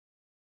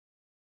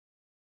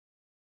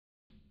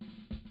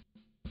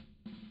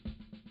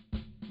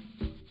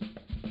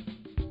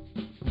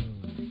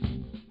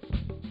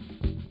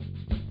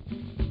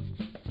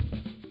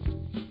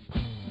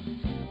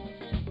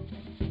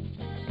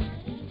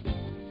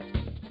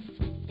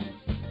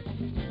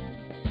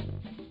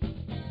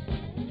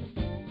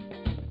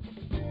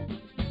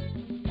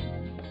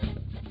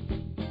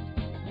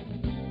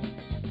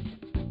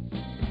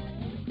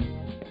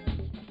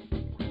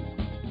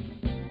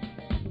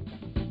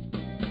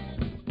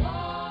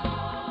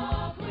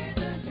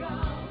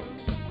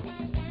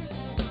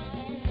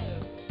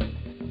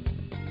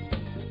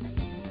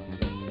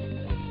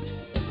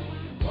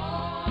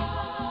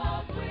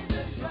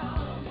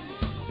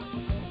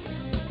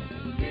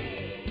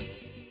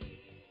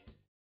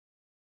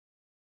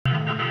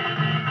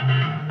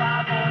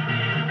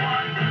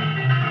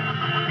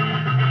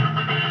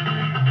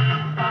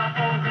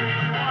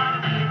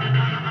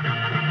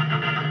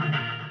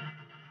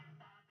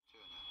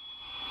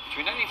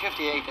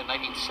in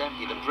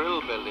 1970, the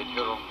Brill Building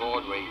here on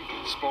Broadway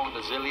spawned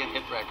a zillion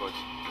hit records,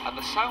 and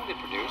the sound it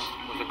produced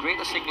was the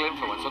greatest single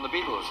influence on the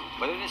Beatles.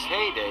 But in its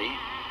heyday,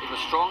 it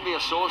was strongly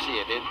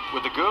associated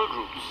with the girl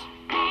groups.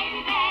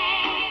 Baby,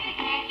 baby,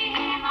 can't you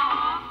hear my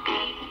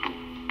heartbeat?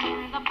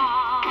 Through the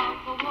park,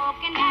 we're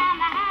walking down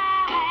the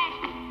highway.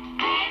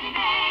 Baby,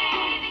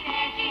 baby,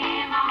 can't you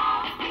hear my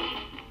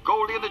heartbeat?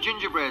 Goldie and the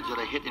Gingerbreads had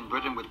a hit in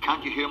Britain with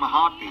Can't You Hear My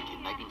Heartbeat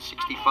in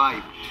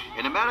 1965.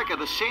 In America,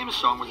 the same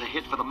song was a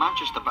hit for the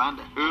Manchester band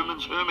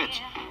Herman's Hermits.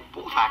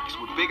 Both acts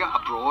were bigger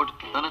abroad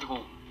than at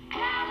home.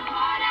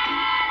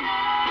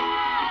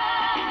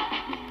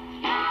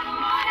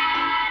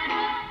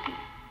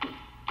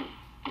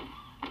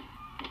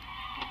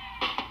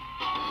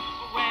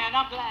 When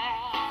I'm glad,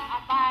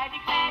 I'm mighty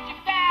glad you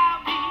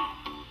found me.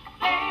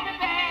 Baby,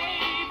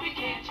 baby,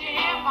 can't you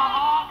hear my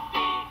heartbeat?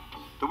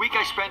 The week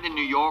I spent in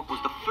New York was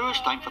the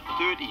first time for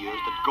 30 years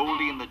that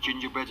Goldie and the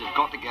Gingerbreads had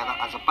got together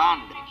as a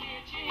band.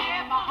 Can't you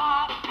hear my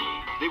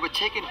heartbeat? They were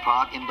taking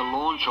part in the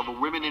launch of a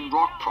Women in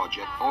Rock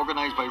project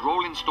organised by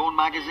Rolling Stone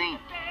magazine.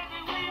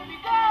 Baby, when we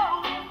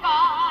going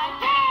by,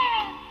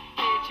 yeah.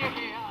 Can't you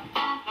hear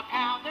the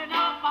pounding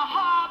of my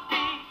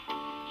heartbeat?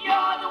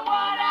 You're the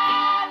one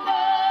I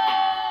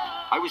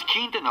love. I was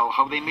keen to know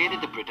how they made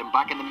it to Britain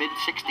back in the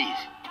mid-60s.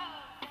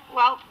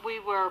 Well, we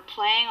were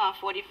playing on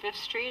 45th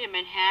Street in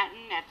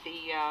Manhattan at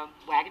the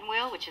Wagon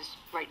Wheel, which is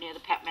right near the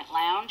Peppermint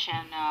Lounge,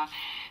 and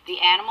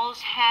the Animals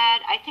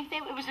had, I think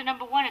it was the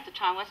number one at the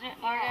time, wasn't it,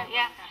 Margaret?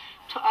 Yeah.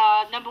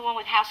 Number one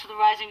with House of the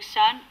Rising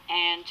Sun,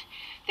 and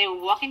they were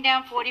walking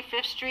down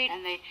 45th Street,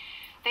 and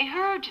they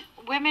heard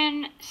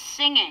women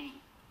singing.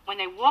 When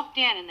they walked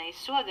in and they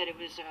saw that it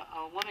was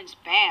a woman's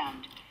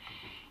band,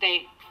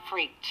 they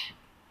freaked.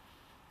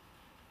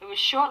 It was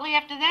shortly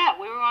after that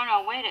we were on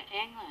our way to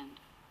England.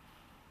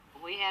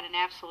 We had an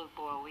absolute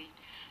ball. We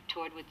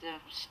toured with the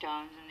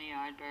Stones and the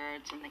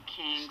Yardbirds and the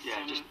Kinks. Yeah,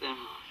 and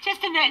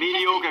just a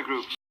mediocre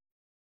groups.